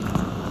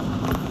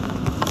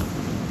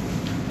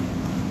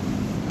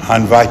I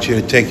invite you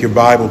to take your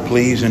Bible,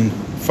 please, and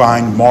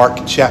find Mark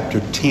chapter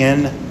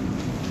 10.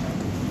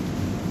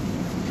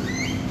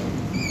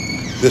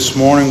 This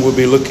morning we'll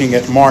be looking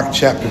at Mark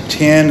chapter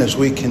 10 as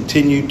we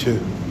continue to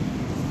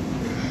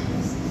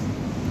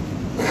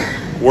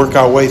work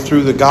our way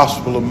through the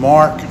Gospel of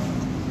Mark.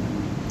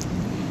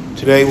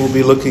 Today we'll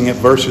be looking at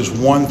verses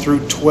 1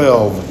 through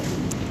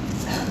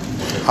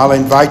 12. I'll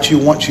invite you,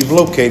 once you've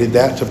located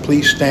that, to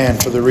please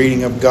stand for the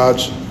reading of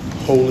God's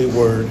holy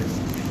word.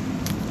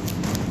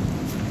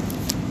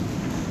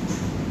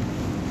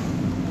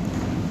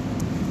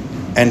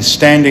 And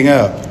standing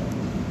up,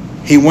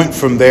 he went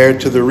from there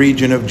to the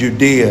region of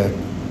Judea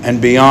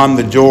and beyond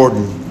the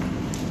Jordan.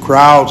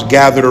 Crowds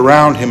gathered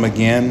around him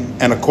again,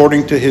 and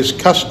according to his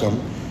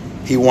custom,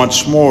 he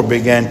once more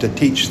began to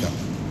teach them.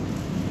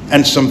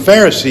 And some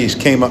Pharisees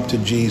came up to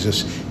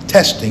Jesus,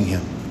 testing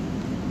him,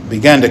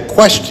 began to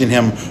question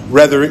him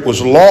whether it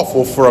was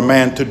lawful for a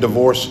man to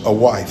divorce a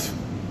wife.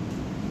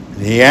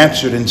 And he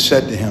answered and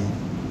said to him,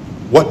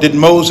 "What did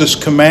Moses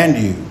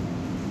command you?"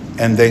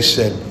 And they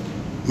said,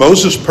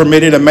 "Moses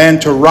permitted a man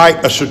to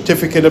write a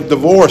certificate of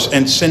divorce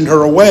and send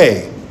her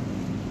away."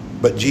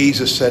 But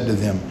Jesus said to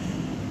them,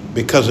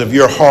 "Because of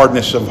your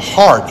hardness of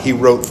heart, he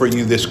wrote for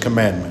you this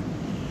commandment.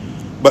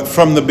 But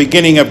from the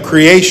beginning of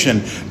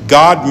creation,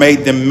 God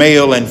made them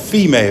male and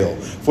female.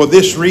 For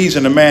this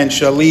reason, a man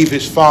shall leave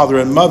his father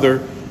and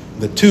mother.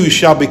 The two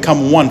shall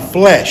become one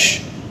flesh.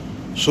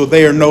 So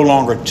they are no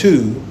longer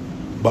two,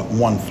 but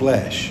one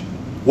flesh.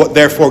 What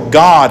therefore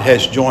God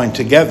has joined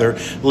together,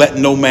 let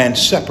no man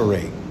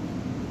separate."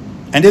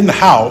 And in the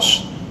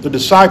house, the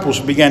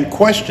disciples began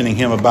questioning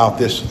him about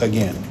this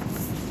again.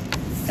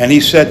 And he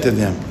said to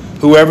them,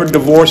 "Whoever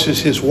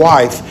divorces his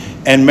wife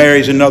and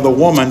marries another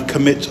woman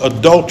commits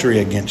adultery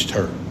against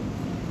her.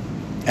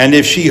 And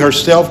if she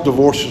herself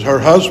divorces her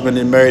husband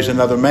and marries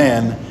another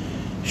man,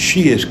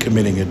 she is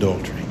committing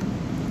adultery."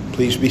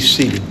 Please be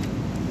seated.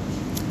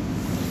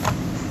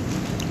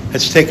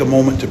 Let's take a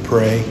moment to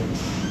pray.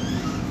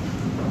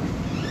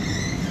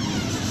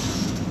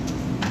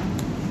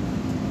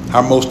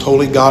 Our most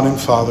holy God and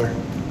Father,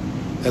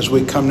 as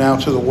we come now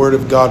to the Word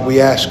of God, we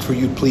ask for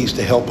you please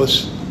to help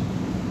us.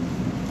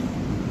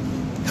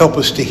 Help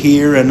us to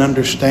hear and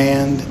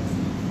understand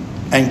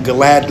and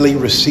gladly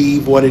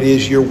receive what it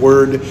is your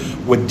Word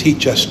would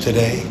teach us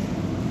today.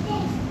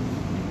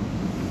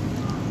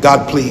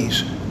 God,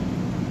 please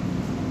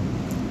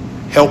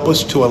help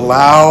us to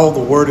allow the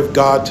Word of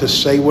God to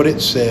say what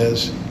it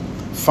says,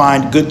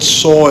 find good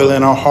soil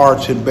in our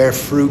hearts, and bear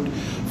fruit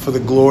for the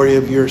glory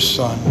of your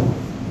Son.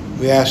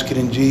 We ask it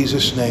in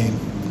Jesus' name.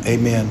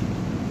 Amen.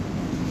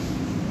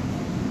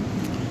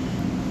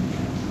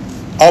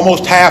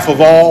 Almost half of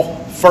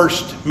all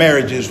first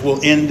marriages will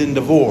end in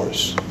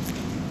divorce.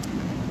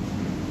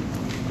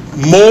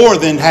 More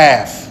than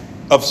half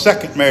of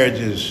second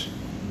marriages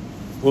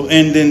will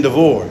end in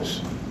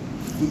divorce.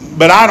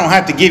 But I don't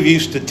have to give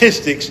you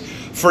statistics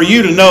for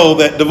you to know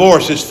that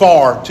divorce is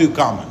far too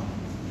common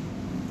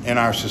in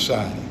our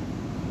society.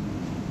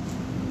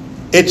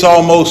 It's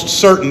almost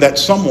certain that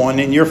someone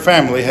in your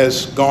family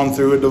has gone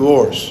through a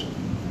divorce.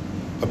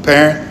 A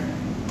parent,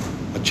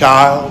 a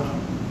child,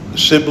 a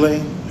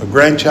sibling, a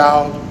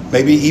grandchild,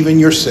 maybe even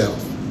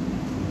yourself.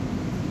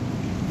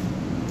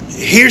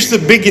 Here's the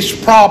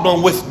biggest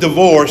problem with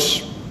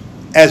divorce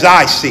as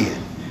I see it.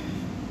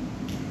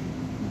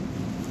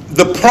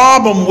 The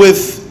problem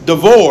with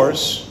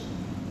divorce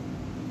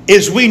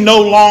is we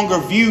no longer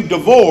view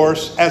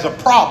divorce as a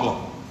problem.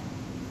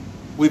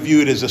 We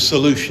view it as a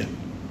solution.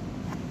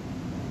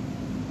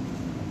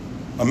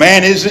 A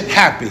man isn't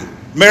happy.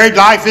 Married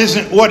life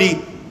isn't what he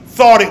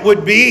thought it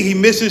would be. He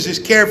misses his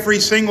carefree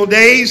single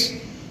days.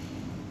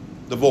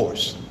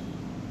 Divorce.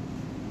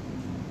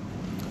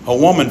 A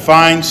woman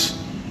finds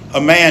a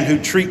man who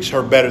treats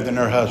her better than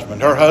her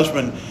husband. Her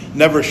husband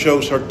never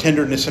shows her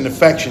tenderness and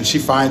affection. She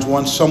finds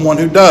someone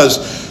who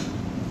does.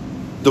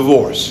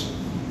 Divorce.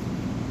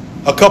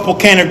 A couple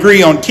can't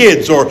agree on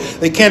kids, or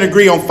they can't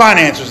agree on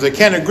finances. They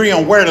can't agree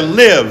on where to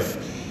live.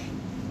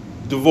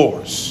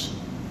 Divorce.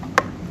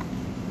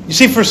 You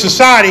see, for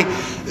society,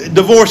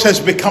 divorce has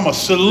become a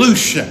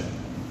solution.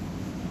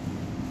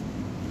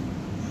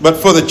 But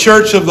for the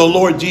church of the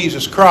Lord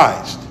Jesus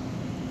Christ,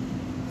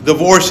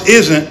 divorce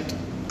isn't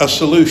a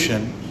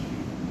solution,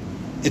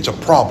 it's a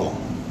problem.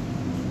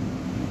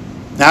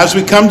 Now, as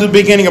we come to the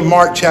beginning of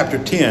Mark chapter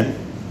 10,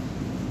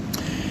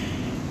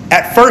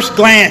 at first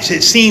glance,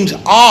 it seems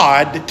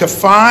odd to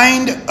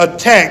find a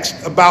text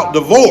about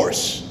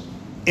divorce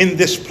in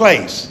this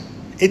place.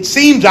 It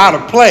seems out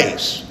of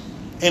place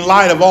in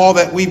light of all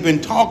that we've been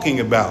talking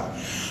about.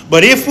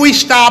 But if we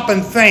stop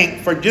and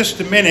think for just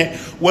a minute,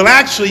 we'll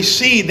actually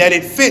see that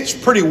it fits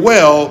pretty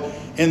well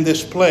in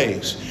this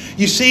place.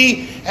 You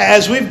see,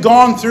 as we've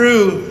gone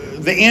through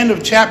the end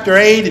of chapter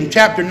 8 and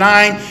chapter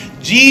 9,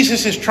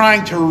 Jesus is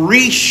trying to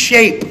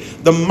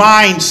reshape the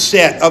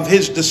mindset of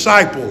his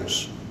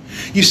disciples.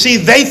 You see,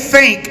 they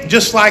think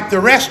just like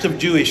the rest of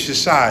Jewish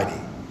society.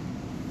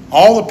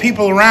 All the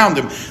people around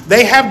them,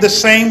 they have the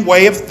same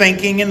way of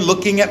thinking and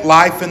looking at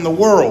life in the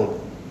world.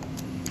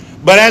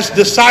 But as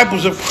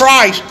disciples of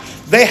Christ,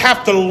 they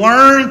have to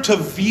learn to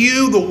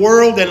view the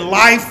world and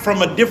life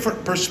from a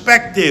different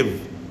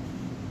perspective.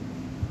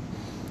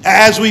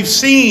 As we've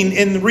seen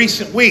in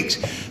recent weeks,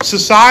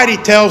 society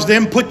tells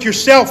them, put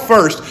yourself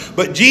first.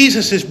 But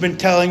Jesus has been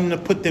telling them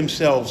to put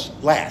themselves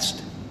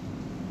last.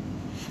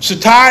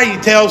 Society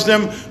tells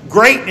them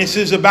greatness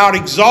is about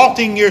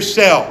exalting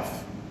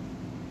yourself.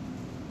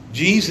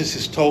 Jesus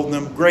has told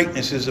them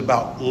greatness is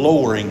about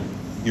lowering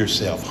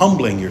yourself,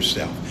 humbling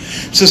yourself.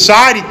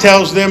 Society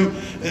tells them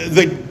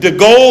the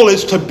goal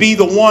is to be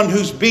the one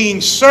who's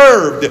being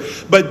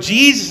served. But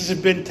Jesus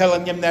has been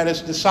telling them that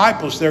as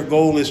disciples, their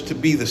goal is to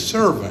be the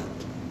servant.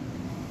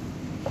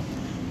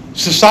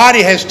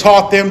 Society has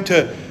taught them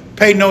to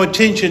pay no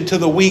attention to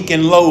the weak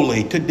and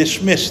lowly, to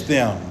dismiss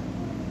them.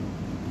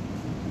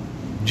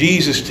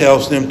 Jesus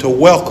tells them to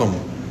welcome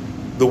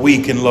the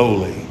weak and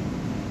lowly.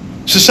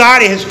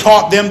 Society has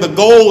taught them the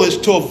goal is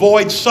to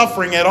avoid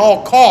suffering at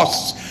all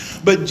costs.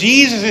 But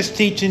Jesus is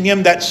teaching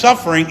them that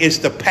suffering is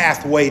the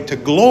pathway to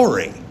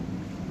glory.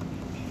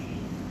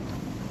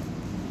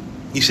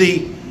 You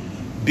see,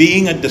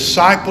 being a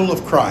disciple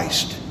of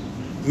Christ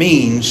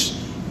means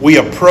we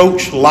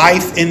approach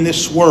life in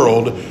this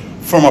world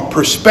from a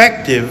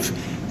perspective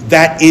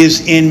that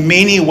is in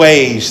many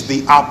ways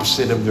the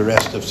opposite of the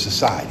rest of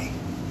society.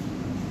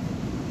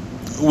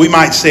 We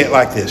might say it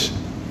like this.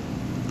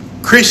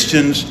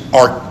 Christians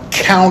are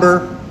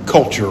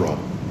countercultural.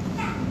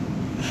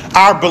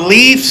 Our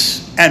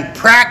beliefs and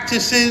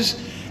practices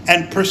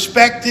and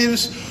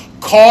perspectives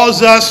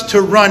cause us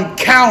to run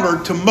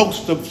counter to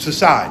most of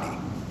society.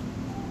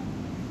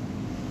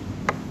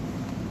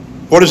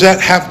 What does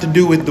that have to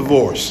do with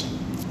divorce?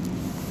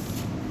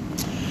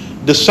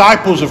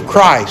 Disciples of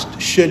Christ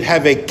should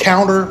have a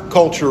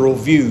countercultural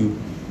view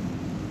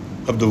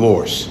of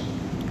divorce.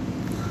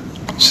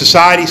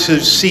 Society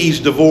sees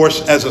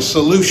divorce as a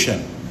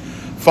solution.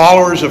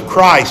 Followers of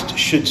Christ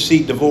should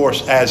see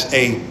divorce as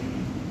a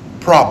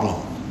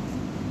problem.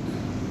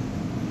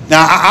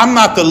 Now, I'm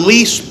not the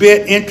least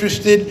bit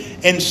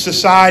interested in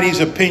society's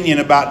opinion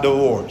about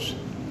divorce.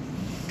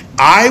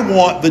 I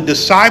want the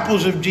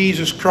disciples of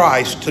Jesus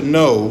Christ to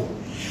know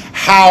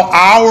how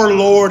our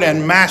Lord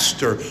and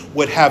Master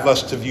would have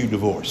us to view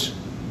divorce.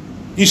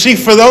 You see,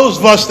 for those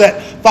of us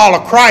that follow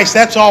Christ,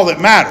 that's all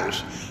that matters.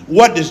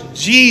 What does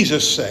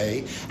Jesus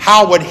say?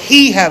 How would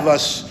He have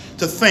us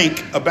to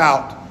think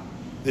about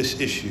this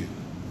issue?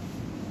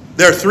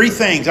 There are three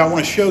things I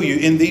want to show you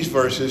in these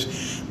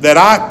verses that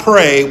I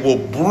pray will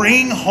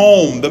bring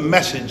home the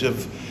message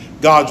of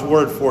God's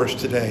Word for us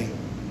today.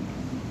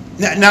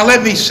 Now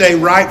let me say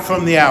right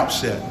from the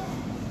outset,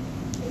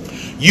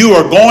 you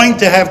are going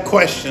to have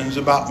questions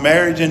about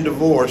marriage and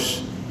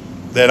divorce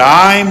that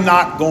I'm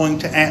not going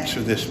to answer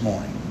this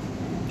morning.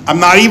 I'm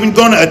not even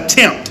going to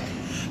attempt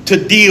to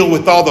deal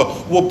with all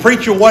the, well,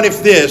 preacher, what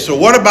if this, or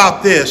what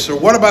about this, or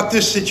what about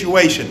this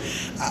situation?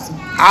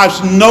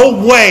 There's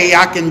no way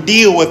I can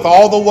deal with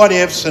all the what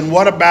ifs and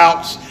what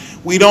abouts.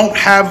 We don't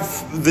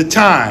have the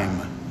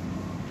time.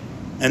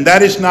 And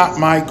that is not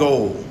my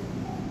goal.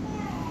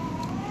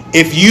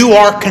 If you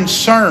are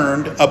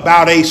concerned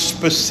about a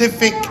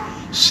specific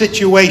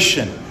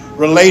situation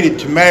related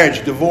to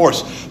marriage,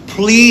 divorce,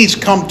 please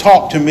come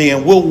talk to me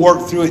and we'll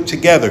work through it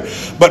together.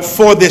 But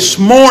for this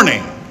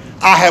morning,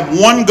 I have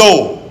one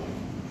goal.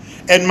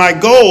 And my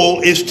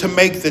goal is to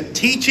make the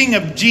teaching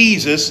of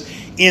Jesus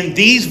in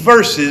these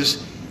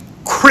verses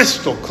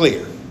crystal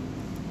clear.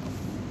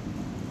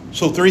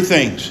 So three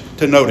things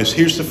to notice.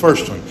 Here's the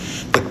first one.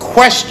 The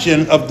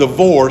question of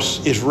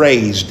divorce is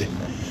raised.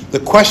 The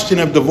question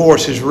of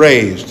divorce is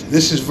raised.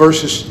 This is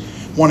verses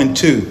 1 and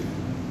 2.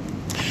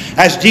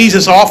 As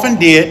Jesus often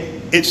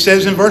did, it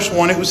says in verse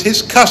 1, it was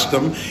His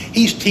custom.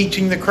 He's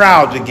teaching the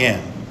crowds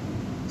again.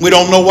 We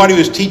don't know what He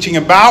was teaching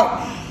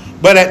about,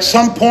 but at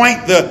some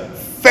point the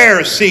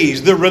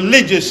Pharisees, the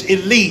religious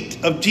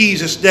elite of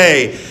Jesus'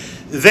 day,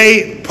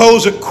 they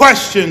pose a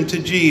question to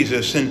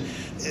Jesus and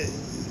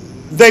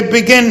they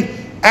begin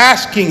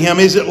asking Him,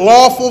 is it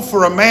lawful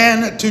for a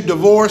man to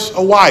divorce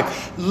a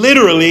wife?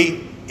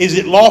 Literally, is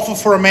it lawful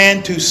for a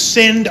man to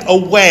send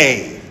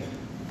away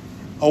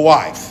a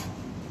wife?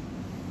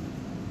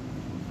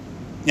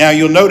 Now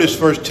you'll notice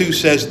verse 2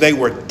 says they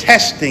were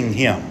testing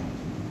Him.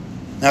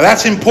 Now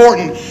that's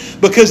important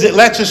because it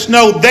lets us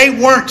know they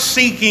weren't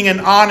seeking an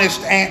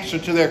honest answer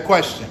to their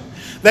question.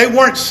 They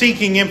weren't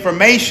seeking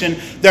information.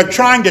 They're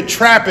trying to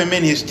trap Him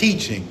in His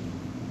teaching.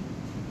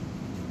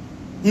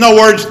 In other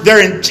words,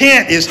 their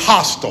intent is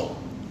hostile.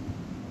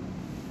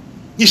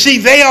 You see,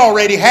 they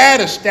already had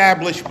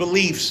established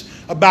beliefs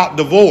about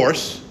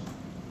divorce.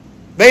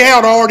 They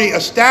had already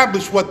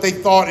established what they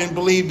thought and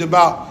believed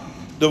about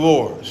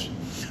divorce.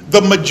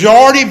 The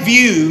majority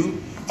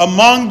view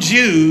among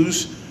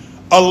Jews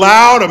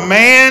allowed a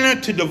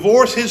man to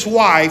divorce his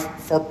wife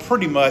for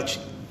pretty much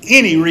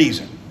any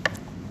reason.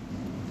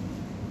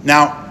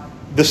 Now,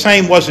 the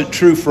same wasn't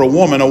true for a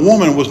woman. A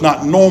woman was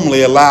not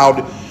normally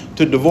allowed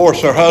to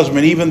divorce her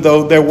husband, even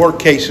though there were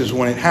cases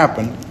when it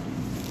happened.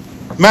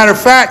 Matter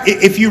of fact,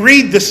 if you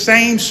read the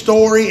same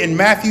story in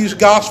Matthew's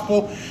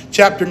gospel,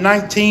 chapter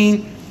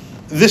 19,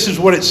 this is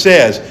what it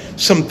says.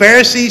 Some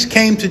Pharisees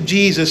came to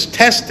Jesus,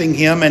 testing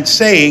him and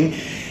saying,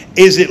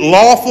 "Is it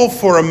lawful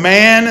for a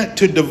man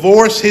to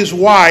divorce his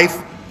wife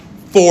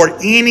for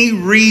any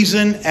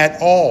reason at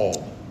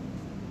all?"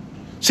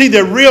 See,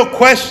 the real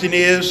question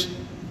is,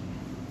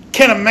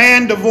 can a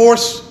man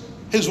divorce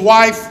his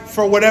wife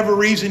for whatever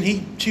reason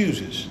he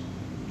chooses?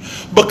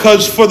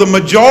 Because for the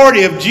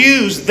majority of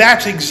Jews,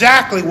 that's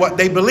exactly what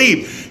they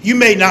believe. You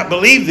may not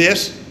believe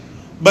this,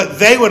 but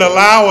they would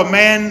allow a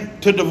man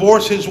to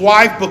divorce his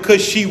wife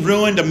because she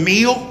ruined a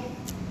meal,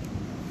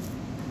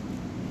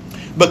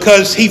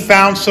 because he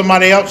found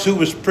somebody else who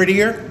was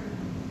prettier,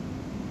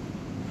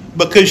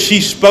 because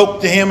she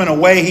spoke to him in a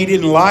way he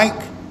didn't like.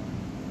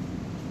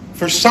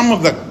 For some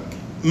of the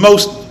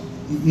most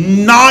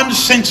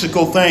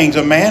nonsensical things,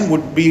 a man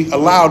would be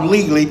allowed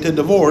legally to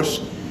divorce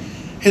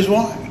his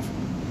wife.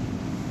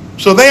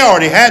 So they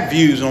already had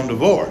views on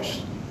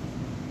divorce.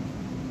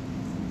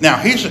 Now,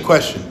 here's the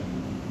question.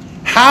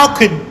 How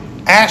could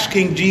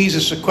asking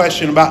Jesus a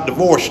question about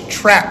divorce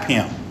trap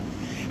him?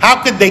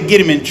 How could they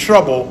get him in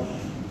trouble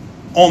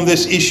on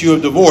this issue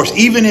of divorce,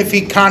 even if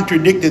he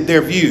contradicted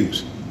their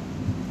views?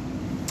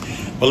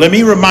 Well, let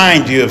me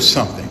remind you of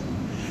something.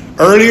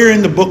 Earlier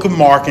in the book of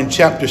Mark, in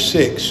chapter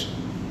 6,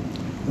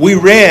 we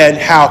read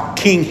how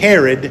King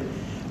Herod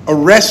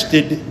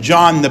arrested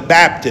John the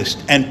Baptist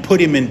and put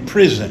him in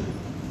prison.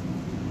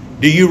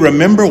 Do you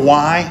remember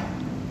why?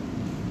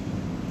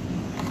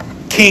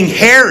 King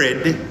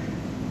Herod,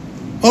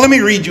 well, let me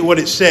read you what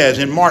it says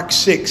in Mark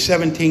 6,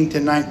 17 to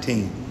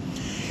 19.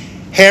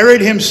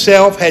 Herod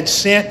himself had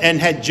sent and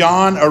had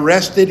John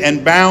arrested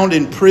and bound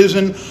in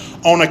prison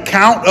on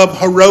account of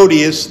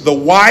Herodias, the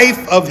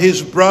wife of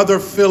his brother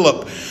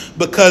Philip,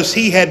 because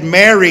he had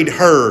married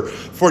her.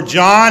 For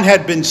John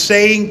had been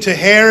saying to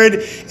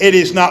Herod, "It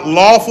is not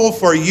lawful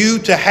for you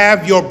to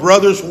have your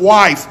brother's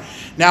wife."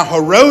 Now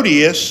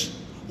Herodias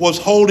was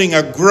holding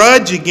a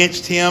grudge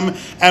against him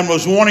and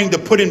was wanting to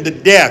put him to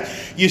death.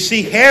 You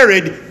see,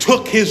 Herod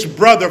took his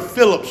brother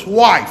Philip's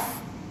wife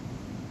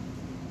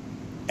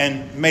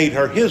and made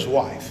her his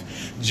wife.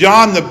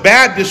 John the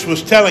Baptist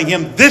was telling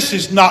him, "This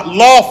is not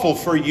lawful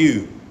for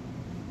you."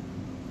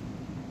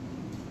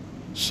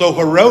 So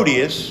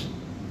Herodias,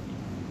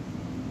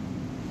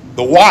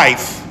 the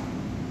wife,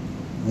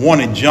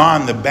 wanted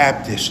John the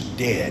Baptist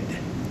dead.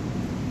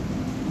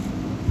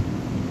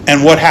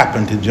 And what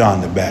happened to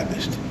John the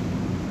Baptist?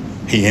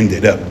 He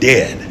ended up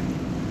dead,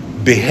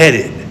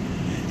 beheaded.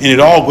 And it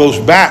all goes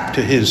back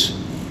to his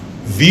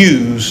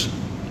views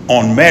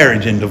on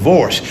marriage and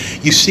divorce.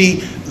 You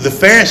see, the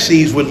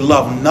Pharisees would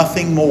love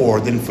nothing more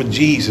than for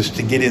Jesus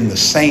to get in the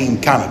same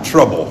kind of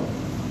trouble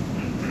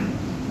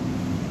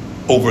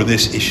over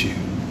this issue.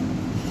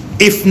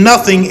 If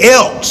nothing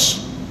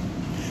else,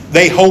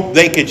 they hoped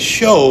they could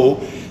show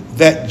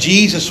that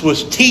Jesus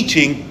was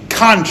teaching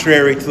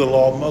contrary to the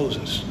law of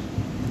Moses.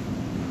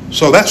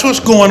 So that's what's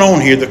going on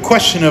here. The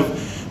question of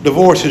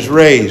divorce is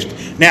raised.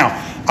 Now,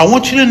 I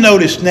want you to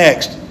notice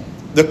next,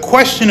 the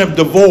question of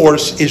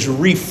divorce is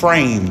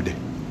reframed.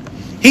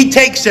 He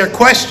takes their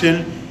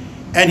question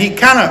and he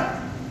kind of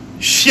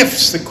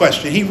shifts the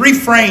question. He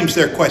reframes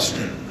their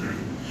question.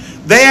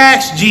 They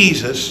asked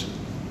Jesus,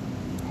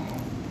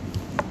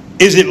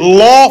 is it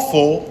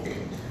lawful?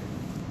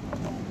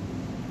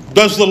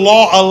 Does the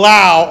law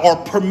allow or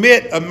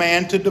permit a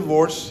man to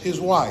divorce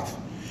his wife?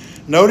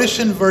 Notice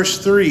in verse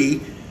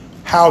 3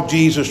 how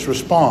Jesus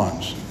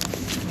responds.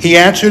 He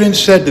answered and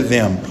said to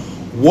them,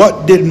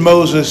 "What did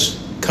Moses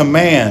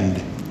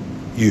command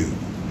you?"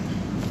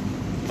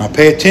 Now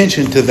pay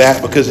attention to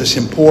that because it's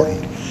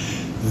important.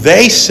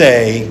 They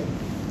say,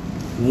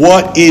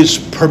 "What is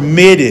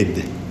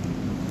permitted?"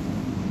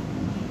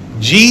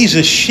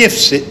 Jesus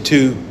shifts it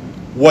to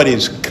what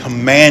is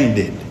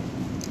commanded.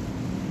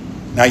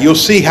 Now you'll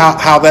see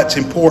how that's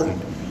important.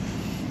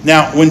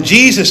 Now when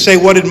Jesus say,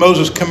 "What did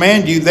Moses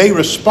command you?" they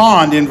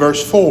respond in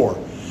verse 4.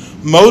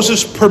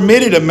 Moses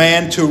permitted a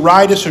man to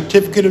write a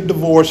certificate of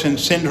divorce and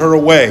send her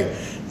away.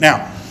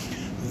 Now,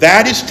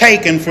 that is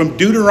taken from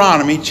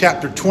Deuteronomy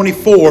chapter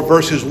 24,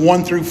 verses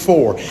 1 through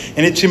 4.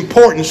 And it's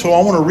important, so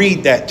I want to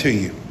read that to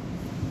you.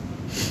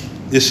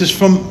 This is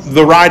from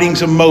the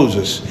writings of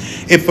Moses.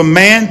 If a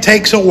man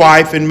takes a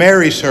wife and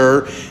marries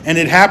her, and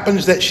it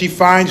happens that she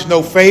finds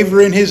no favor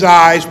in his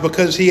eyes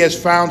because he has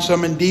found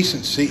some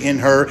indecency in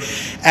her,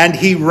 and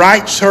he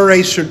writes her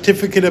a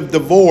certificate of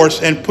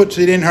divorce and puts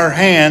it in her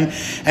hand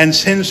and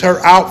sends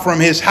her out from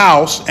his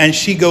house, and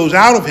she goes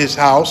out of his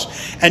house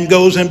and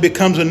goes and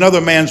becomes another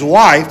man's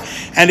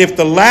wife, and if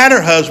the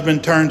latter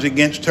husband turns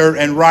against her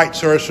and writes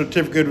her a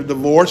certificate of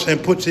divorce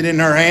and puts it in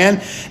her hand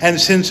and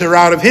sends her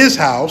out of his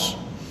house,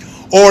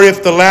 or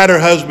if the latter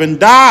husband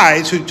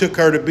dies who took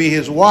her to be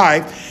his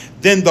wife,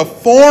 then the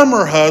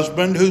former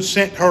husband who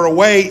sent her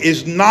away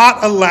is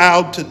not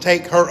allowed to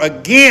take her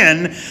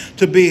again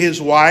to be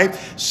his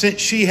wife, since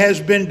she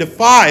has been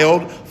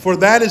defiled, for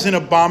that is an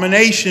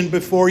abomination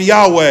before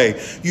Yahweh.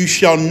 You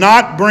shall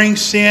not bring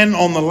sin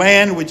on the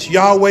land which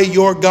Yahweh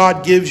your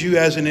God gives you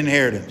as an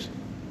inheritance.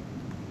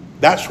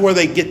 That's where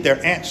they get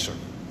their answer.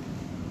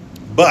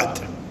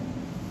 But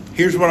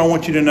here's what I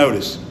want you to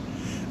notice.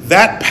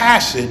 That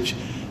passage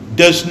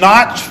does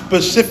not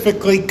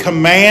specifically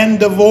command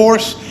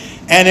divorce,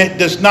 and it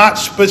does not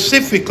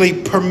specifically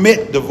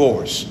permit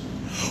divorce.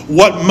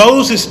 What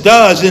Moses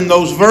does in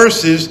those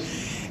verses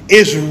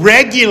is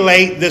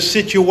regulate the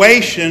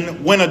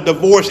situation when a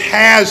divorce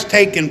has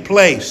taken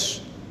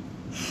place.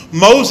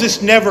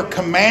 Moses never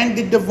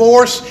commanded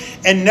divorce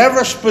and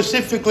never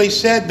specifically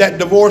said that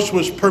divorce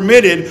was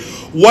permitted.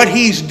 What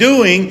he's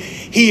doing,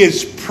 he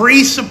is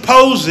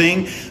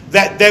presupposing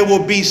that there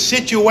will be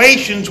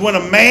situations when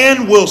a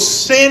man will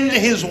send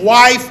his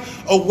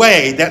wife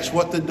away. That's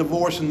what the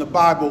divorce in the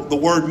Bible, the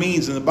word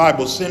means in the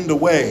Bible, send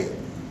away.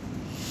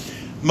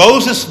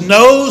 Moses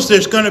knows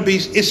there's going to be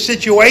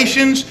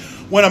situations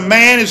when a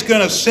man is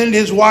going to send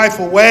his wife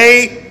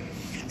away.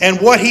 And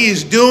what he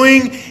is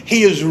doing,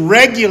 he is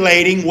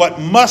regulating what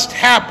must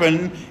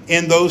happen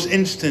in those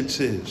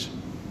instances.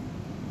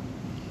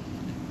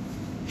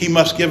 He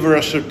must give her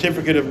a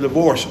certificate of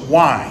divorce.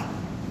 Why?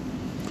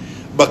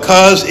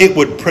 Because it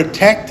would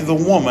protect the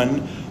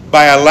woman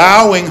by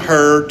allowing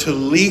her to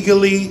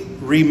legally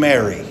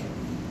remarry.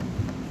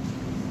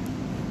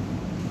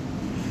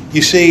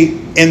 You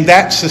see, in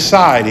that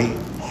society,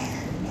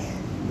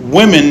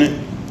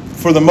 women,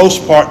 for the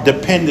most part,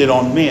 depended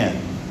on men.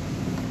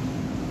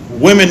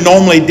 Women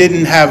normally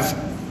didn't have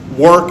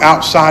work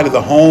outside of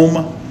the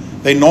home.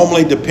 They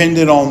normally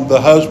depended on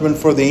the husband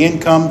for the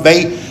income.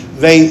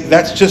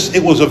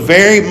 It was a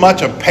very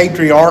much a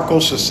patriarchal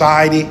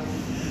society.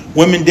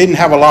 Women didn't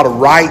have a lot of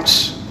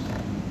rights.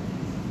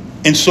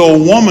 And so a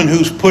woman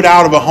who's put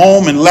out of a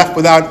home and left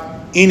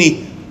without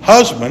any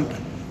husband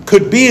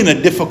could be in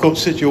a difficult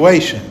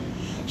situation.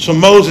 So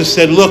Moses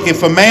said, look,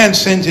 if a man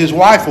sends his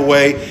wife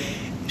away,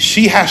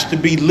 she has to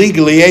be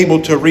legally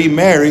able to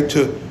remarry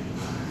to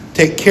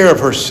take care of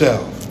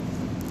herself.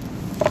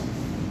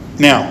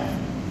 Now,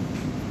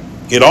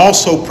 it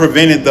also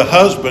prevented the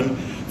husband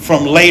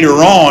from later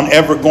on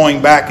ever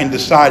going back and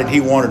decided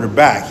he wanted her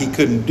back. He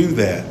couldn't do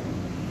that.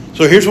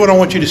 So here's what I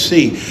want you to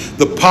see.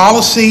 The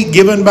policy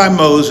given by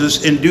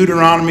Moses in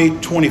Deuteronomy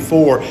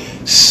 24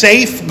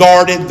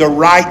 safeguarded the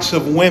rights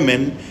of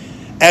women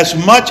as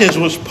much as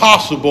was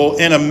possible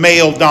in a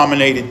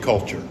male-dominated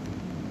culture.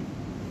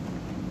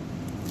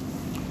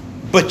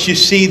 But you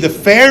see, the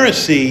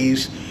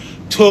Pharisees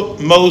took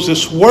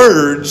Moses'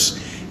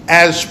 words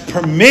as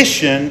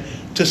permission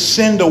to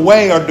send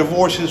away or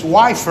divorce his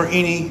wife for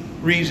any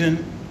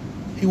reason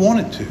he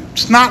wanted to.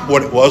 It's not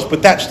what it was,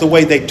 but that's the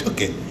way they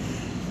took it.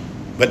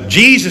 But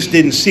Jesus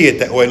didn't see it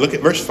that way. Look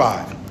at verse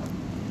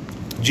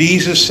 5.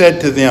 Jesus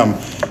said to them,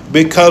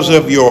 because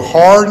of your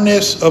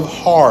hardness of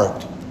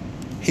heart,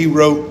 he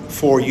wrote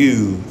for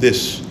you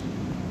this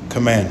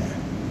commandment.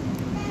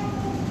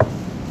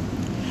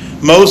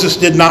 Moses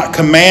did not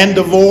command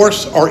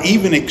divorce or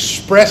even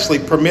expressly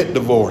permit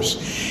divorce.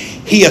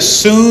 He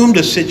assumed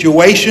a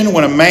situation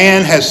when a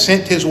man has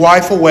sent his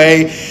wife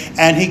away,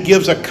 and he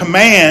gives a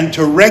command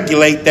to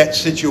regulate that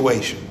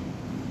situation.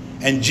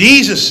 And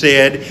Jesus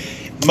said,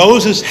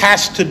 Moses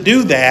has to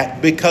do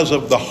that because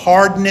of the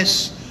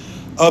hardness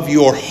of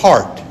your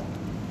heart.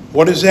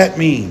 What does that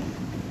mean?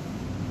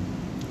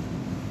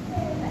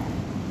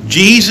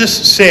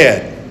 Jesus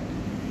said,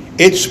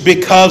 it's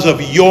because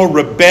of your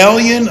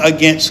rebellion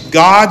against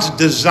God's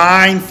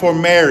design for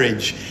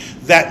marriage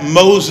that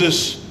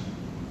Moses'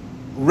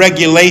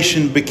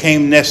 regulation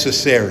became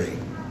necessary.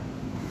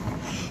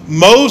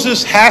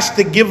 Moses has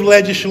to give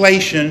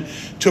legislation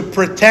to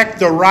protect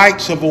the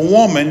rights of a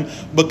woman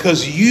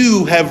because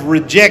you have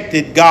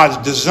rejected God's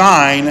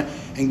design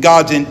and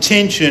God's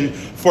intention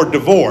for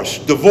divorce.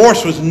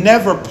 Divorce was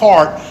never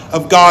part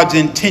of God's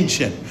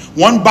intention.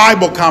 One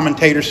Bible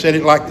commentator said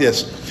it like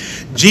this.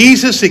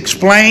 Jesus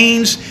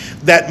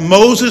explains that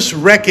Moses'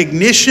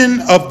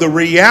 recognition of the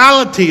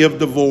reality of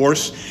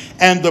divorce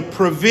and the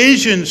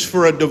provisions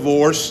for a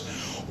divorce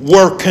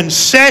were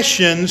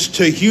concessions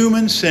to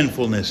human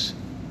sinfulness.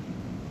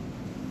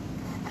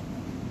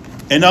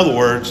 In other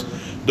words,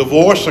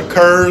 divorce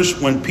occurs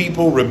when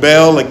people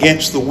rebel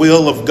against the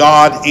will of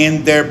God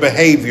in their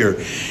behavior.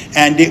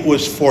 And it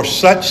was for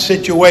such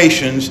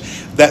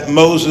situations that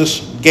Moses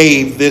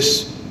gave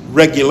this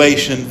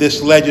regulation,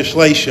 this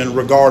legislation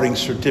regarding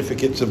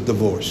certificates of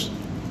divorce.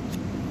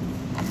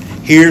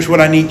 Here's what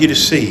I need you to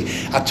see.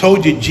 I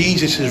told you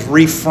Jesus is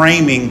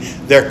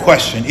reframing their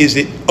question. Is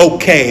it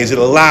okay? Is it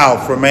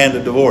allowed for a man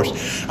to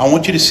divorce? I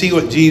want you to see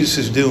what Jesus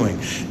is doing.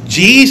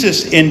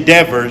 Jesus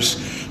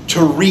endeavors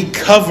to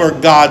recover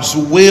God's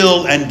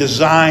will and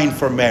design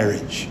for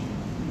marriage.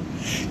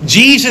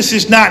 Jesus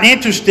is not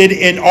interested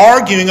in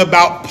arguing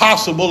about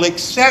possible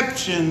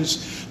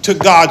exceptions to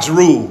God's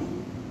rule.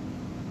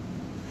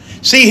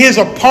 See, his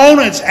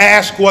opponents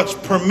ask what's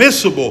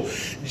permissible.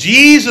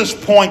 Jesus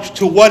points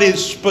to what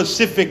is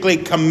specifically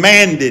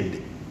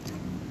commanded.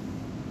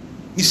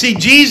 You see,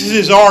 Jesus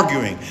is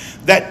arguing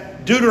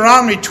that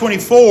Deuteronomy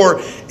 24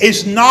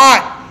 is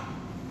not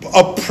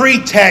a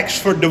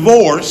pretext for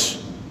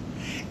divorce.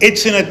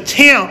 It's an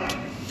attempt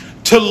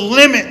to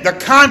limit the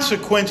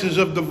consequences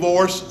of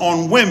divorce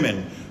on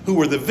women who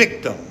were the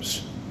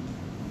victims.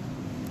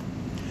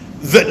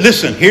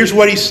 Listen, here's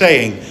what he's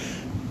saying.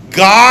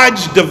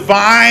 God's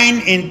divine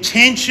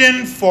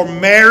intention for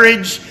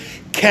marriage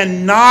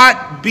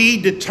cannot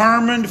be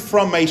determined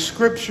from a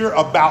scripture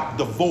about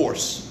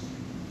divorce.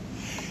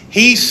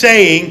 He's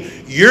saying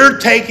you're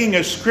taking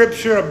a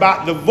scripture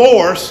about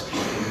divorce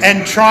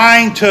and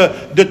trying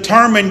to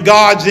determine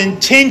God's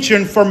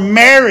intention for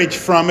marriage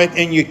from it,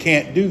 and you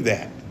can't do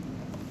that.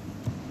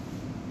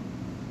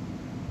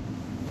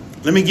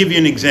 Let me give you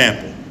an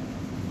example.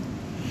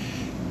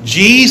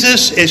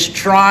 Jesus is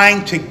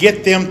trying to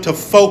get them to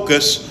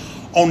focus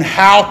on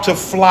how to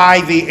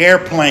fly the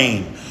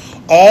airplane.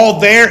 All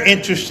they're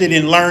interested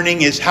in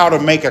learning is how to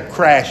make a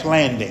crash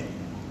landing.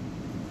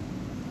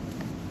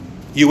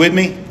 You with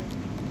me?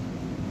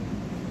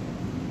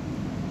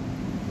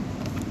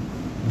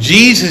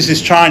 Jesus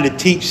is trying to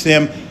teach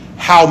them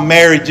how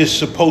marriage is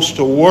supposed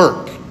to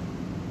work.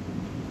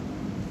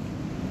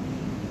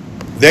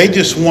 They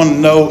just want to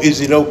know,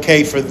 is it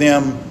okay for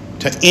them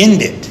to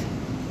end it?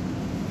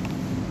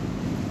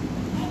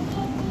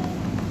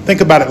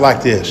 Think about it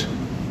like this.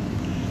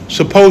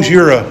 Suppose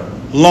you're a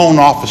loan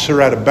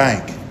officer at a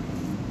bank.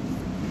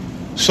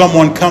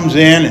 Someone comes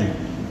in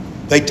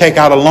and they take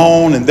out a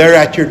loan and they're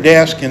at your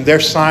desk and they're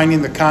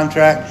signing the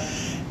contract.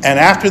 And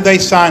after they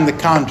sign the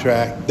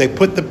contract, they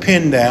put the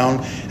pen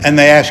down and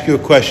they ask you a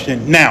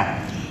question.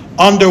 Now,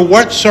 under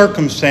what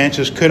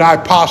circumstances could I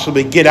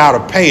possibly get out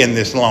of paying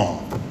this loan?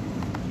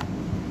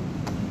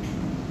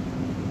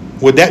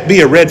 Would that be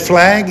a red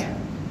flag?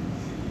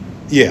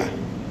 Yeah.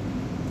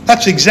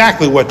 That's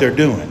exactly what they're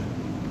doing.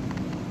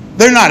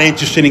 They're not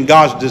interested in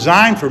God's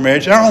design for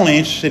marriage. They're only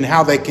interested in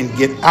how they can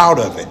get out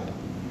of it.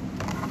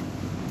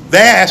 They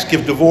ask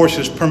if divorce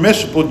is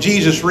permissible.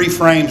 Jesus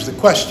reframes the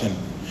question.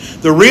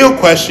 The real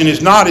question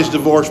is not, is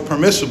divorce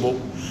permissible?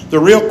 The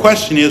real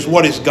question is,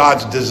 what is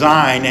God's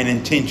design and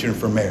intention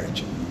for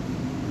marriage?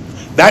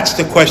 That's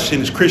the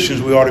question as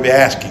Christians we ought to be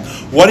asking.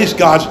 What is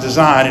God's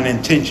design and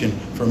intention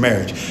for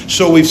marriage?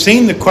 So we've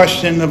seen the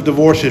question of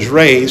divorce is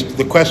raised.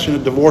 The question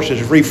of divorce is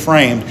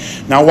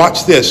reframed. Now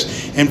watch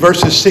this. In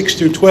verses 6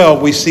 through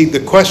 12, we see the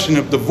question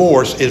of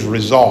divorce is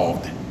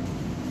resolved.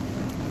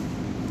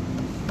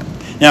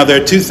 Now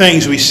there are two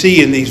things we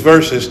see in these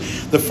verses.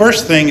 The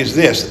first thing is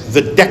this,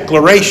 the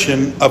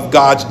declaration of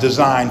God's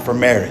design for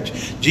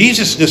marriage.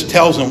 Jesus just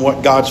tells them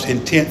what God's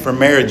intent for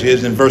marriage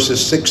is in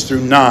verses 6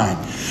 through 9.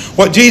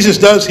 What Jesus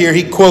does here,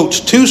 he quotes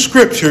two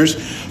scriptures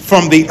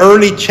from the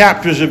early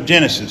chapters of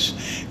Genesis.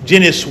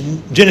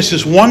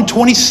 Genesis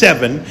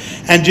 1:27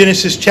 and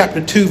Genesis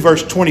chapter 2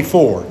 verse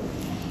 24.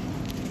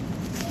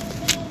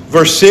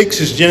 Verse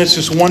 6 is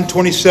Genesis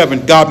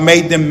 1:27. God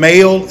made them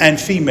male and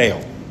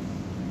female.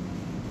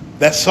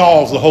 That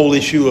solves the whole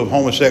issue of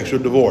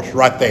homosexual divorce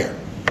right there.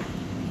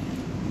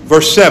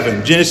 Verse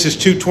 7, Genesis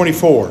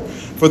 2:24.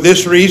 For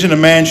this reason a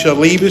man shall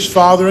leave his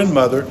father and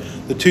mother,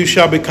 the two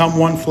shall become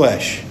one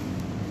flesh.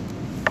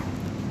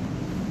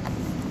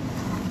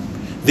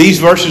 These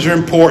verses are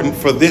important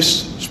for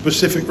this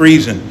specific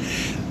reason.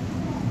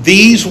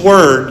 These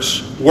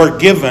words were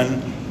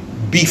given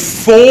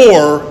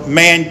before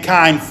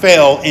mankind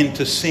fell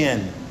into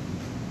sin.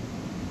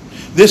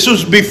 This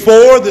was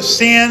before the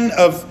sin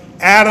of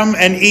Adam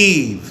and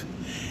Eve.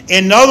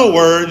 In other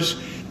words,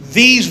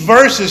 these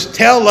verses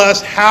tell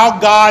us how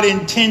God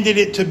intended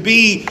it to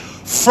be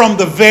from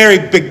the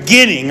very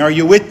beginning. Are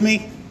you with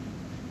me?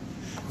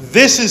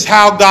 This is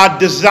how God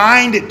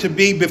designed it to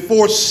be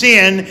before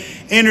sin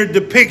entered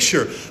the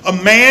picture. A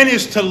man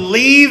is to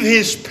leave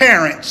his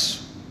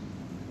parents,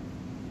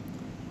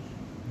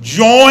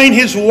 join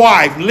his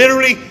wife,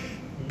 literally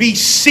be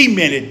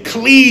cemented,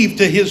 cleave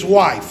to his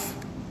wife,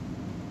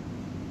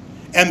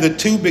 and the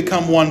two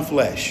become one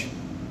flesh.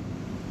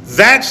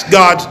 That's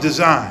God's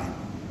design.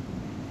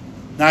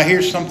 Now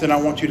here's something I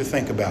want you to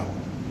think about.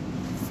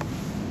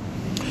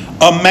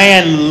 A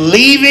man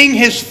leaving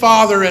his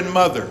father and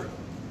mother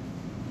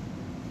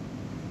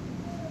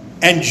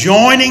and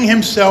joining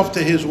himself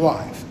to his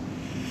wife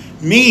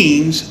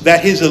means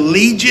that his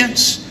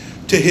allegiance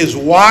to his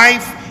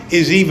wife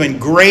is even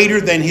greater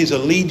than his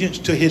allegiance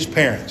to his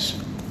parents.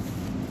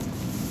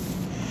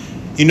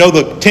 You know,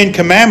 the 10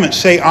 Commandments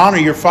say honor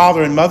your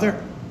father and mother.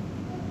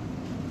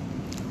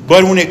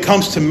 But when it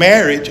comes to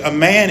marriage, a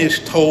man is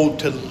told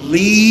to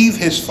leave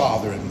his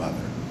father and mother,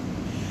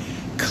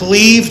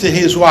 cleave to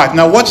his wife.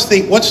 Now what's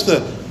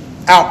the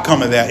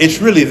outcome of that? It's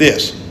really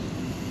this.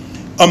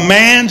 A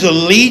man's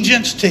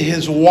allegiance to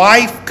his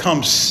wife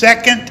comes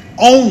second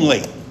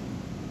only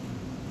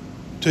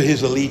to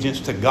his allegiance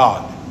to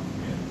God.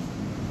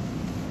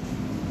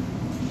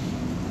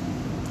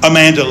 A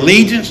man's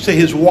allegiance to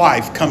his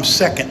wife comes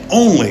second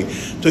only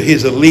to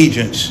his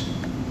allegiance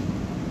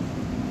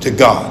to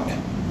God.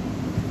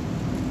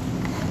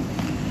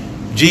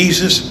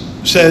 Jesus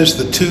says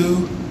the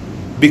two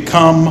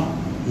become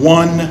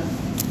one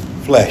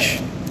flesh.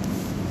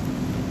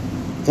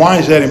 Why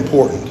is that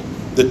important?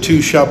 The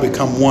two shall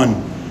become one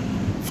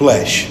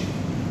flesh.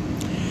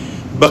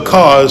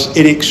 Because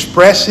it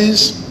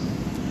expresses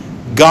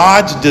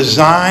God's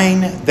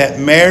design that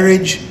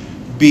marriage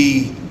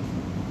be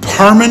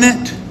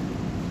permanent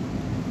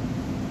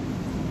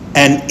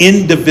and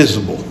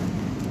indivisible.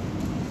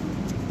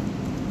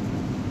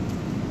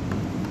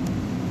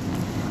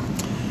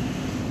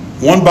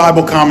 One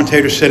Bible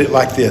commentator said it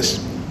like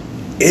this: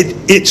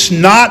 It's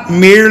not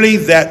merely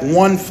that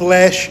one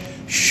flesh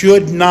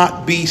should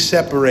not be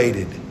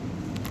separated.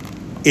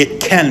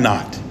 It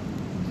cannot.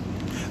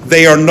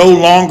 They are no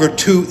longer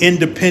two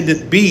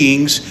independent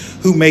beings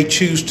who may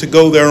choose to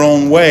go their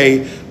own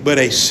way, but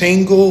a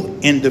single,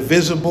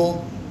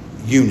 indivisible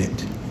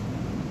unit.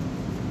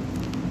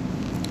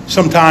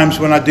 Sometimes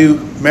when I do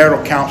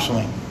marital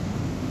counseling,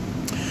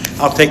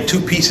 I'll take two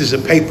pieces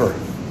of paper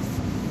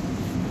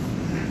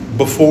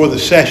before the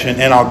session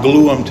and I'll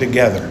glue them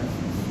together.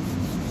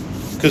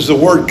 Because the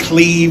word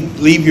cleave,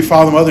 leave your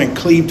father and mother and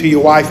cleave to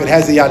your wife, it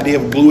has the idea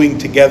of gluing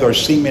together or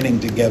cementing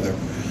together.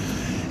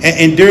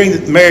 And during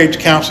the marriage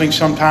counseling,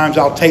 sometimes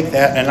I'll take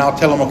that and I'll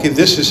tell them, okay,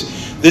 this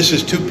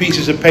is two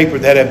pieces of paper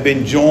that have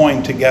been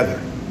joined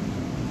together.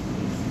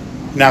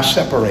 Now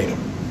separate them.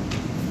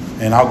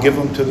 And I'll give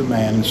them to the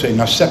man and say,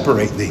 now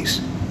separate these.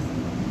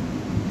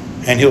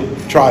 And he'll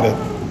try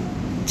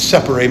to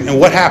separate them. And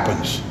what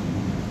happens?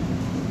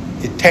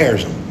 It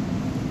tears them.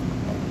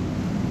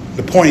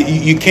 The point,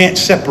 you can't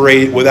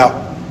separate it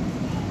without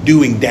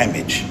doing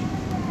damage.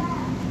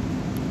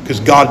 Because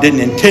God didn't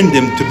intend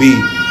them to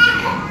be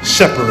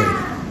separated.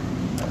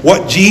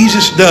 What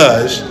Jesus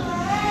does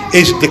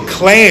is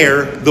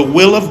declare the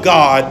will of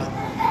God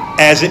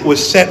as it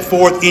was set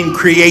forth in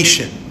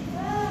creation.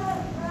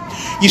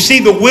 You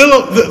see,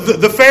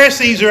 the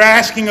Pharisees are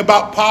asking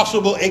about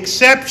possible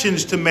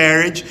exceptions to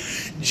marriage.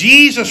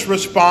 Jesus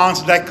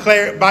responds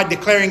by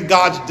declaring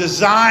God's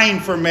design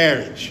for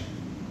marriage.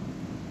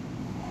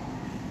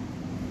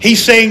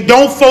 He's saying,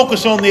 don't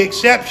focus on the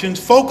exceptions,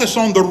 focus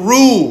on the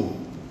rule.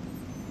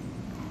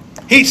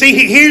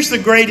 Here's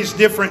the greatest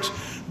difference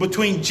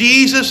between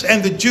Jesus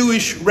and the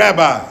Jewish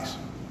rabbis.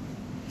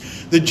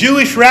 The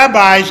Jewish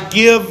rabbis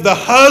give the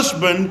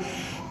husband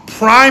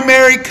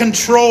primary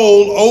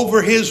control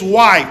over his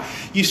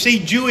wife. You see,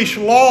 Jewish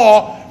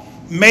law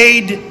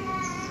made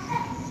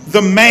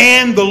the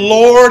man the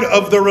lord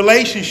of the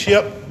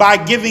relationship by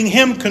giving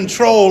him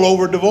control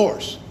over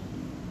divorce.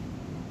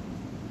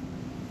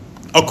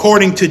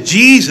 According to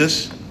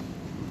Jesus,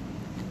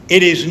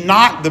 it is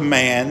not the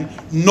man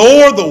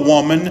nor the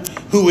woman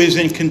who is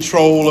in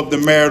control of the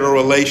marital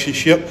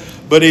relationship,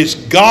 but it's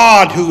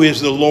God who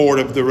is the Lord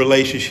of the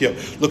relationship.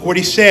 Look what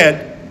he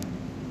said.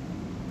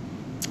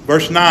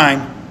 Verse 9.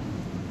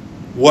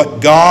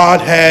 What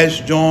God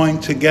has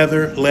joined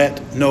together,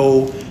 let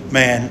no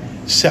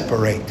man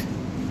separate.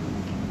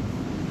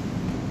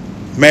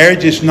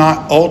 Marriage is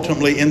not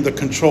ultimately in the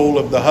control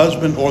of the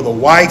husband or the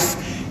wife.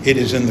 It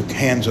is in the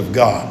hands of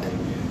God.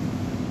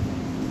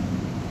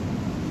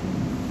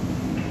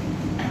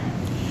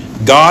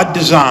 God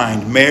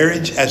designed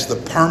marriage as the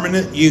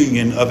permanent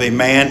union of a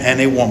man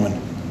and a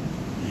woman.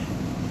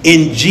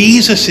 In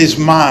Jesus'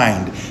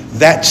 mind,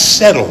 that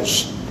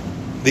settles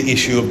the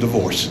issue of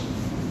divorce.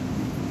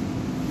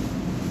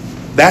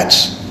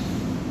 That's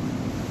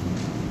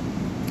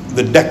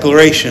the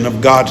declaration of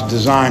God's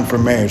design for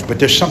marriage. But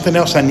there's something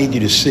else I need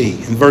you to see.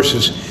 In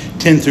verses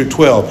 10 through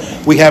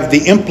 12, we have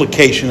the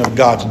implication of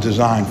God's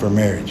design for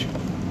marriage.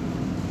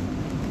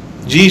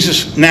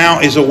 Jesus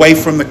now is away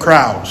from the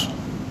crowds.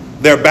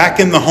 They're back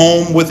in the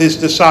home with his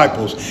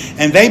disciples.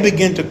 And they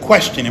begin to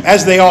question him,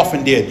 as they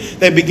often did.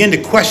 They begin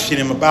to question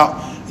him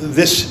about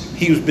this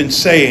he's been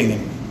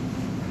saying.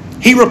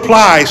 He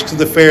replies to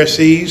the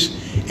Pharisees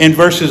in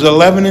verses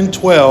 11 and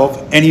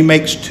 12, and he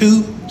makes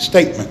two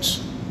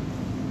statements.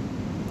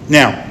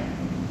 Now,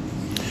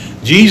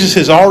 Jesus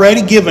has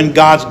already given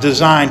God's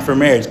design for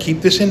marriage.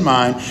 Keep this in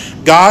mind.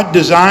 God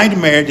designed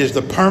marriage as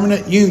the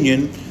permanent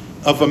union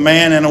of a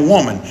man and a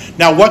woman.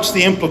 Now, what's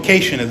the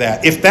implication of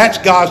that? If that's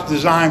God's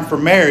design for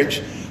marriage,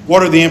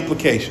 what are the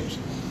implications?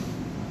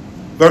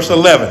 Verse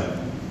 11.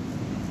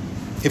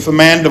 If a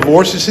man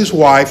divorces his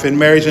wife and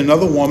marries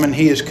another woman,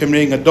 he is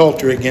committing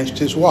adultery against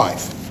his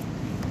wife.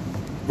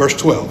 Verse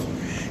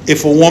 12.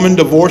 If a woman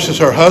divorces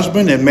her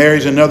husband and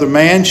marries another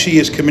man, she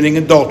is committing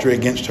adultery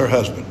against her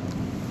husband.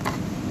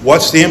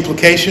 What's the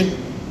implication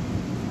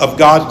of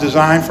God's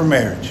design for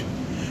marriage?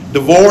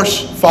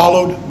 Divorce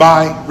followed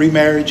by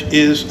remarriage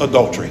is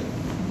adultery.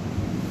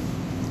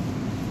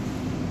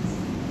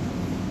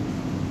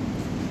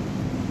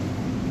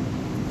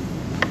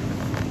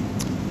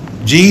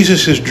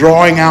 Jesus is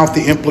drawing out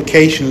the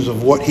implications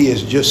of what he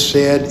has just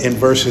said in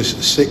verses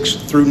 6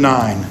 through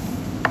 9.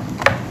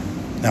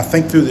 Now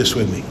think through this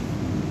with me.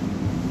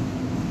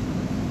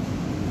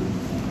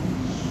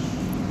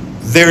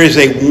 There is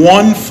a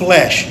one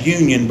flesh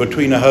union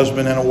between a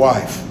husband and a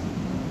wife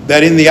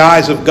that in the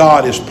eyes of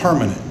God is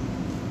permanent.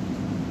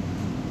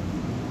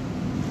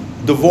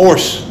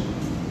 Divorce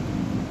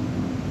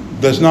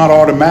does not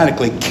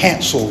automatically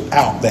cancel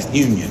out that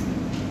union.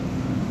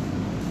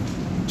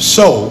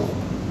 So,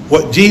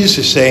 what Jesus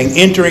is saying,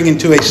 entering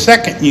into a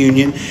second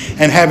union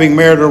and having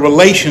marital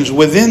relations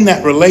within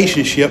that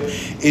relationship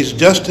is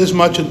just as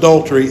much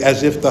adultery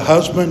as if the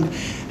husband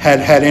had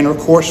had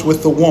intercourse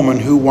with the woman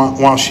who,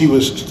 while she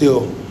was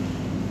still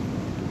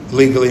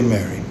legally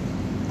married.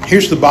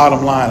 Here's the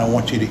bottom line I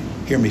want you to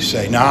hear me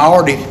say. Now, I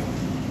already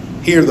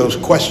hear those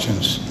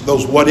questions,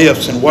 those what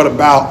ifs and what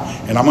about,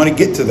 and I'm going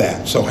to get to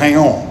that. So hang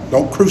on.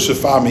 Don't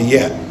crucify me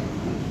yet.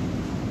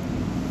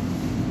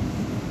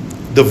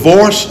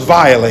 Divorce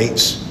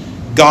violates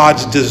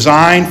God's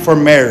design for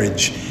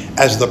marriage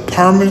as the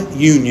permanent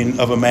union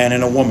of a man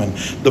and a woman.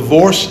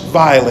 Divorce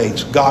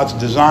violates God's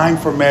design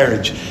for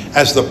marriage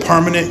as the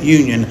permanent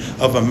union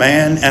of a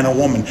man and a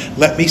woman.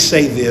 Let me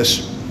say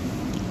this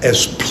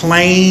as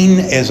plain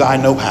as I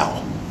know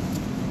how.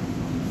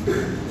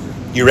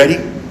 You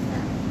ready?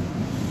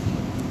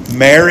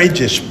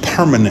 Marriage is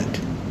permanent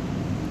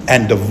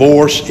and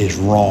divorce is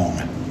wrong.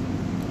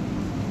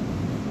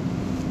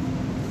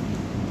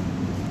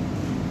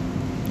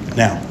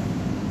 Now,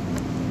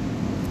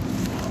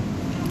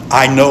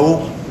 I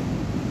know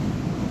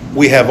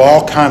we have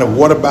all kind of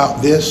what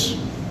about this?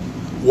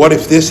 What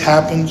if this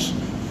happens?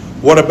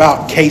 What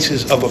about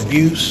cases of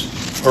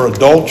abuse or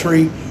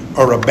adultery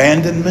or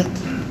abandonment?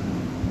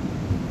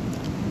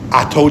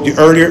 I told you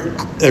earlier,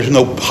 there's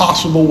no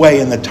possible way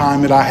in the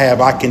time that I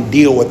have I can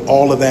deal with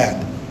all of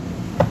that.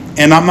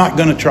 And I'm not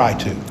going to try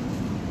to.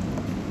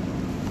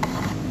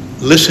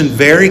 Listen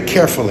very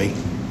carefully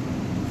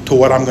to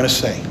what I'm going to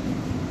say.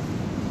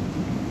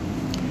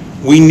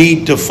 We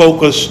need to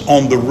focus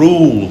on the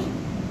rule,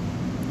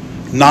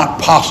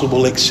 not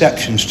possible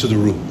exceptions to the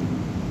rule.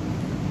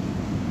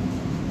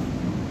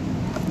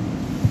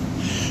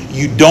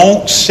 You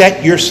don't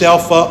set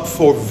yourself up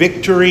for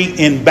victory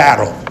in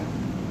battle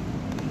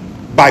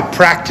by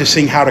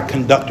practicing how to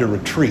conduct a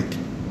retreat.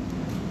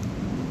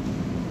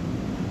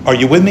 Are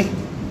you with me?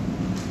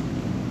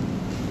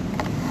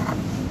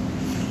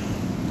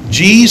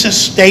 Jesus'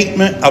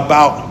 statement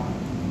about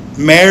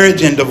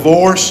marriage and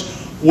divorce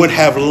would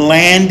have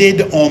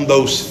landed on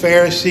those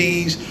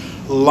Pharisees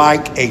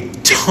like a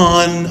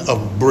ton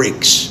of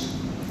bricks.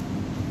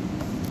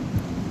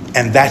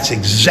 And that's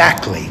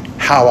exactly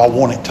how I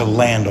want it to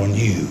land on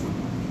you.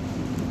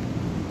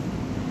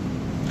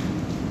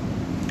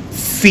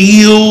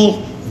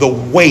 Feel the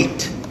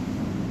weight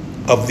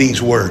of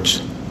these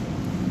words.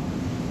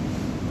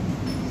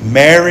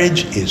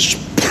 Marriage is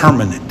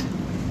permanent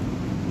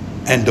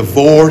and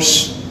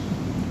divorce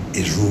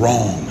is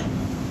wrong.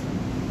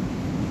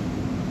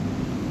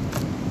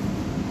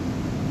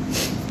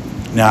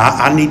 Now,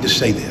 I need to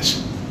say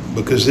this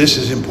because this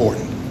is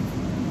important.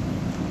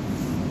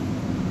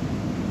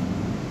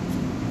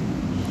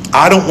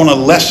 I don't want to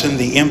lessen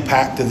the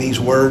impact of these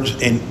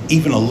words in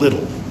even a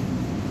little.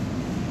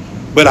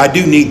 But I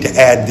do need to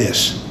add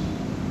this.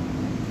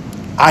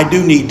 I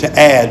do need to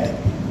add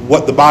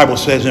what the Bible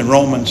says in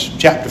Romans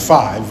chapter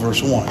 5,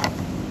 verse 1.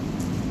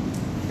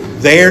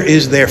 There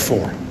is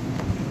therefore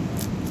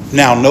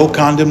now no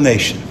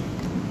condemnation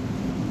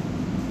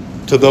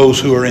to those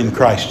who are in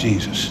Christ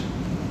Jesus.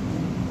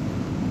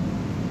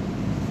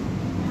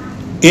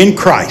 In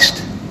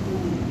Christ,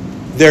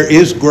 there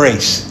is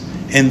grace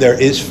and there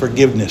is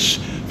forgiveness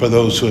for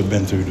those who have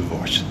been through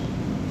divorce.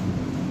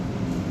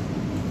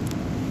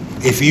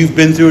 If you've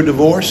been through a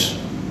divorce,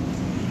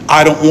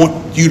 I don't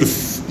want you to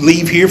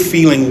leave here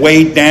feeling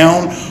weighed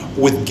down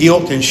with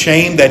guilt and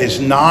shame. That is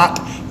not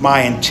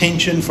my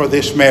intention for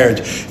this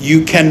marriage.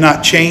 You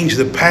cannot change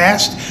the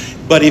past,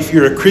 but if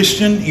you're a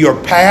Christian,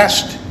 your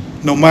past,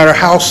 no matter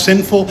how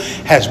sinful,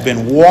 has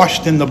been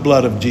washed in the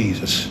blood of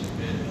Jesus.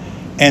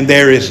 And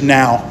there is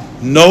now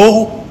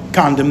no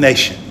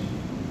condemnation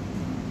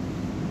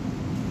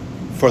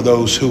for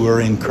those who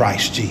are in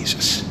Christ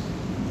Jesus.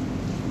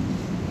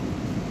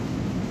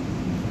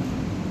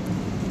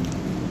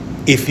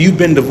 If you've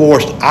been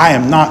divorced, I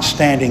am not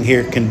standing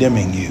here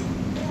condemning you.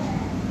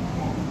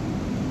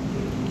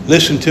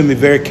 Listen to me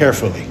very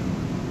carefully.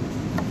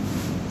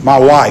 My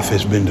wife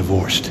has been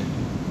divorced.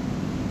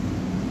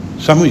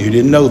 Some of you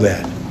didn't know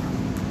that.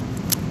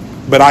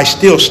 But I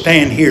still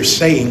stand here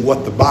saying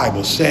what the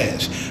Bible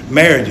says.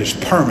 Marriage is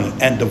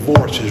permanent and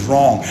divorce is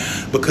wrong.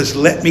 Because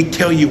let me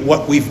tell you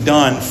what we've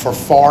done for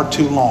far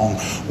too long.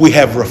 We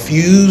have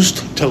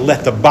refused to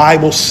let the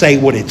Bible say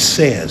what it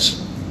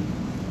says.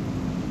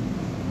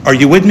 Are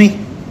you with me?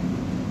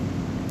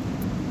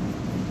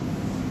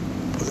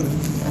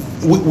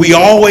 We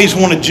always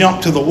want to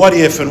jump to the what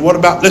if and what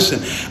about. Listen,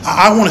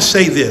 I want to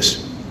say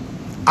this.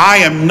 I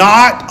am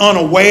not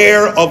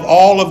unaware of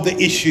all of the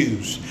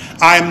issues.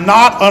 I am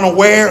not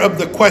unaware of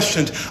the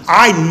questions.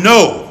 I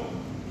know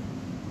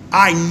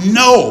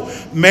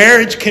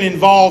marriage can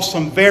involve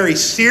some very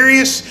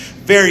serious,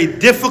 very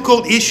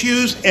difficult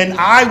issues, and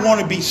I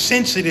want to be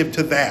sensitive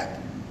to that.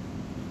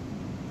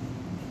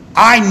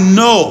 I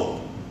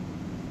know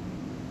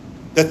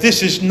that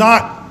this is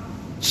not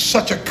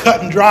such a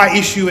cut and dry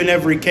issue in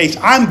every case.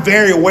 I'm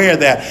very aware of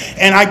that,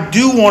 and I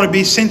do want to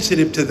be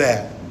sensitive to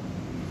that.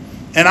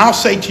 And I'll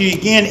say to you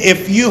again,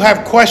 if you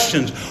have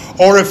questions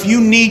or if you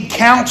need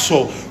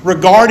counsel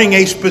regarding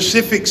a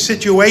specific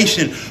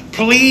situation,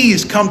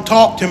 please come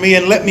talk to me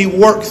and let me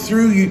work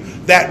through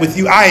that with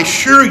you. I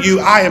assure you,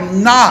 I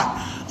am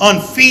not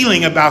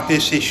unfeeling about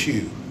this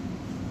issue.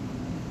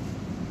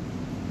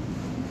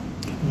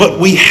 But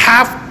we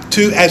have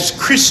to, as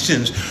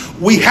Christians,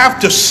 we have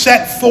to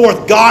set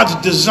forth God's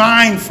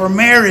design for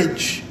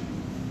marriage.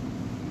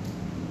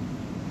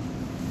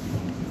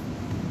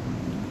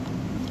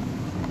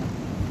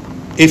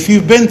 If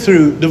you've been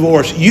through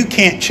divorce, you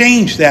can't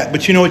change that.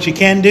 But you know what you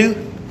can do?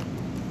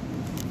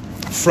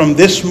 From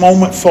this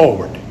moment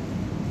forward,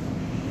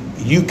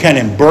 you can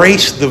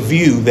embrace the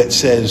view that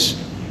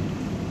says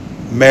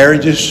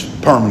marriage is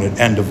permanent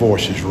and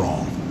divorce is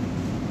wrong.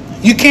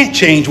 You can't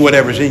change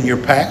whatever's in your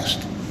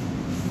past.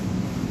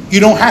 You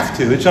don't have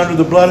to. It's under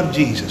the blood of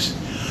Jesus.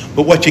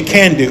 But what you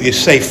can do is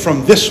say,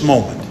 from this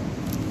moment,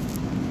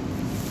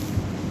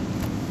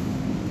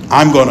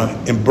 I'm going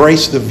to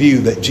embrace the view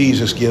that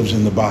Jesus gives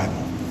in the Bible.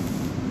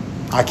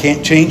 I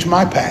can't change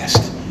my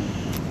past,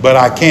 but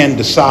I can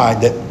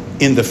decide that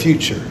in the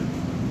future,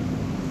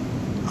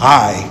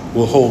 I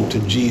will hold to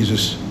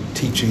Jesus'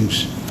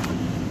 teachings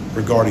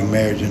regarding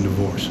marriage and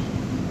divorce.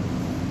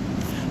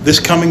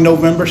 This coming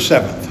November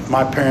 7th,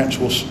 my parents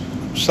will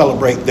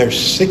celebrate their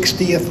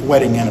 60th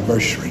wedding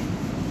anniversary.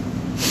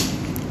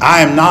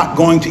 I am not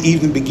going to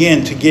even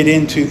begin to get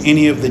into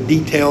any of the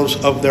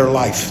details of their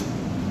life.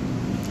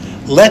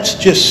 Let's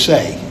just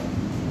say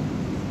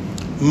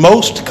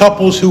most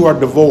couples who are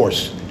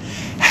divorced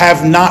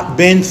have not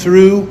been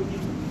through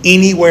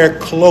anywhere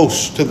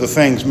close to the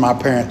things my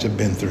parents have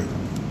been through.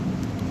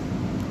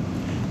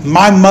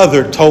 My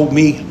mother told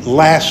me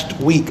last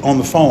week on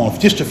the phone,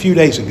 just a few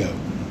days ago,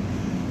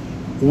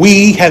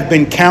 we have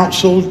been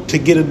counseled to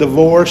get a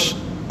divorce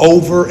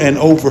over and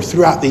over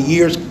throughout the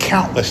years,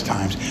 countless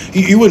times.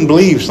 You wouldn't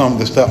believe some of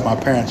the stuff my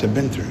parents have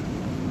been through.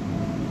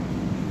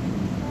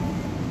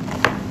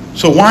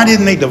 So why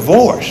didn't they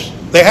divorce?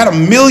 They had a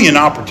million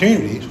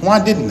opportunities.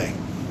 Why didn't they?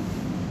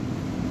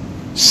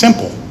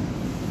 Simple.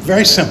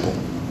 Very simple.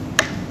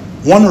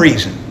 One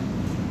reason.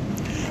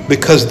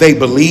 Because they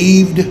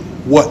believed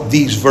what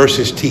these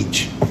verses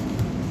teach.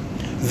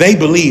 They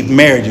believed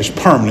marriage is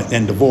permanent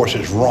and divorce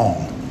is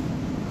wrong.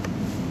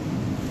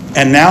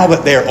 And now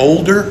that they're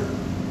older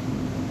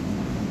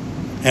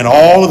and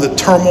all of the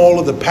turmoil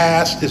of the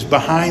past is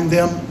behind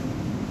them,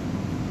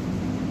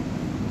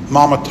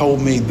 Mama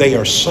told me they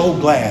are so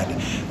glad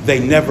they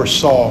never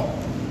saw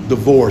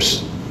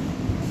divorce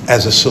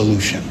as a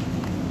solution.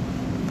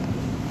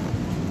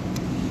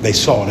 They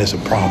saw it as a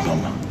problem.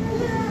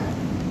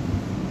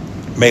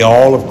 May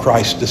all of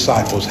Christ's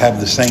disciples have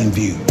the same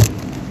view.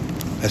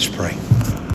 Let's pray.